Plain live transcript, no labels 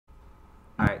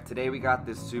Alright, today we got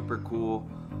this super cool,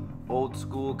 old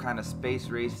school, kind of space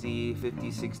racy,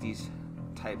 50s, 60s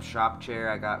type shop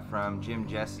chair I got from Jim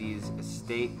Jesse's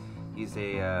estate. He's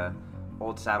a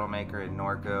old saddle maker in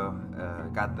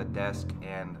Norco. Got the desk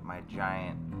and my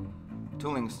giant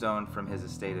tooling stone from his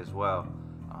estate as well.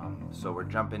 So we're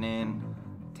jumping in,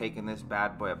 taking this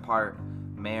bad boy apart.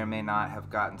 May or may not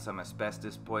have gotten some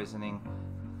asbestos poisoning.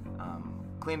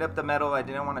 Cleaned up the metal. I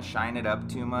didn't want to shine it up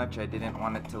too much. I didn't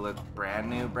want it to look brand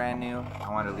new. I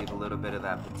wanted to leave a little bit of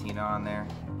that patina on there.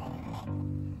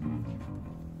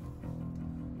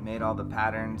 Made all the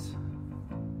patterns,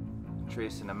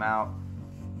 tracing them out,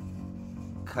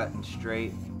 cutting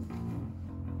straight.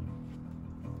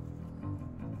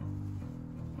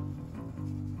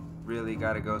 Really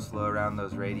got to go slow around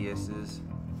those radiuses.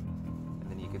 And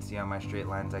then you can see on my straight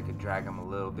lines I could drag them a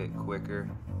little bit quicker.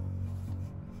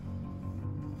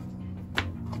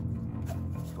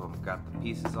 Boom, got the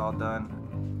pieces all done.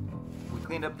 We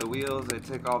cleaned up the wheels. I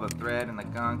took all the thread and the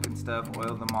gunk and stuff,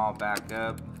 oiled them all back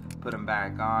up, put them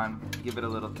back on, give it a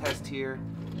little test here.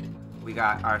 We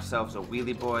got ourselves a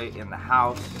wheelie boy in the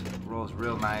house, rolls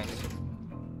real nice.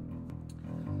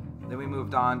 Then we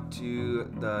moved on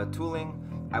to the tooling.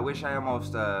 I wish I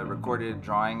almost recorded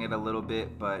drawing it a little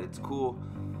bit, but it's cool.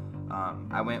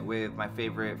 I went with my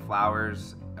favorite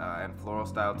flowers and floral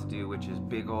style to do, which is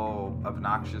big old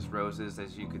obnoxious roses,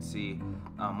 as you could see.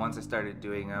 Once I started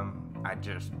doing them, I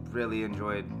just really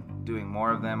enjoyed doing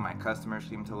more of them. My customers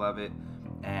seem to love it,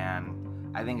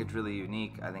 and I think it's really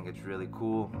unique. I think it's really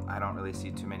cool. I don't really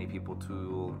see too many people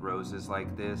tool roses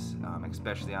like this,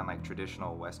 especially on like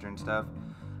traditional Western stuff.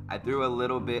 I threw a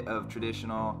little bit of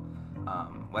traditional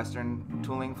Western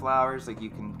tooling flowers, like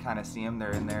you can kind of see them,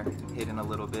 they're in there hidden a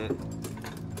little bit.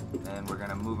 And we're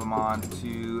gonna move them on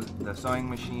to the sewing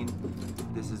machine.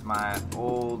 This is my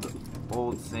old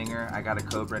Singer. I got a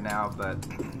Cobra now, but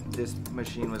this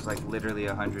machine was like literally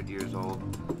 100 years old,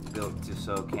 built to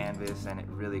sew canvas, and it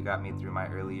really got me through my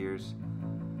early years.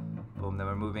 Boom, then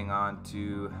we're moving on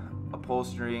to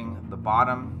upholstering the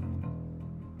bottom.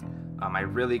 I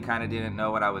really kind of didn't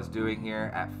know what I was doing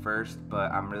here at first,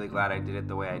 but I'm really glad I did it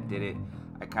the way I did it.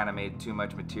 I kind of made too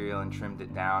much material and trimmed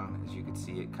it down. As you can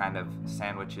see, it kind of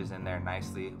sandwiches in there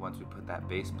nicely once we put that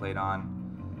base plate on.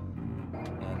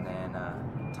 And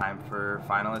then time for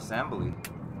final assembly.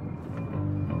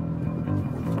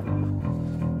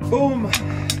 Boom!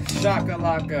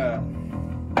 Shakalaka!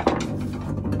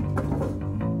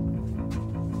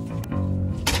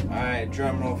 Alright,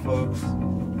 drum roll, folks.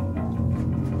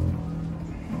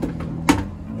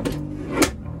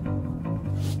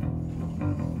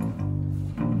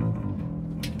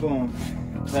 Boom.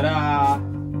 Ta-da!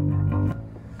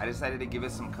 I decided to give it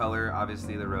some color.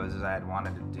 Obviously the roses, I had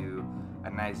wanted to do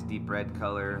a nice deep red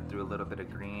color, threw a little bit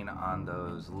of green on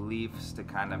those leaves to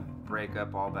kind of break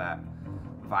up all that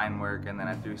vine work, and then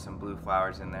I threw some blue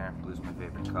flowers in there. Blue's my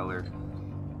favorite color.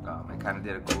 I kind of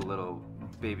did a cool little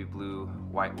baby blue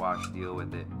whitewash deal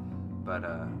with it. But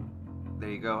there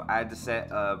you go. I had to set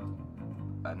a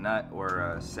nut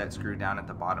or a set screw down at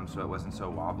the bottom so it wasn't so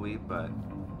wobbly, but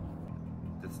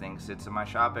this thing sits in my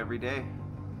shop every day.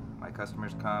 My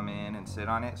customers come in and sit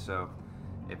on it, so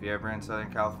if you're ever in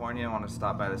Southern California and want to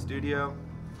stop by the studio,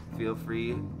 feel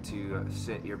free to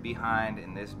sit your behind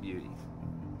in this beauty.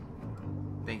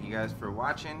 Thank you guys for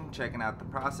watching, checking out the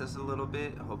process a little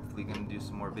bit. Hopefully gonna do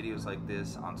some more videos like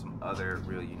this on some other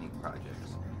real unique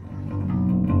projects.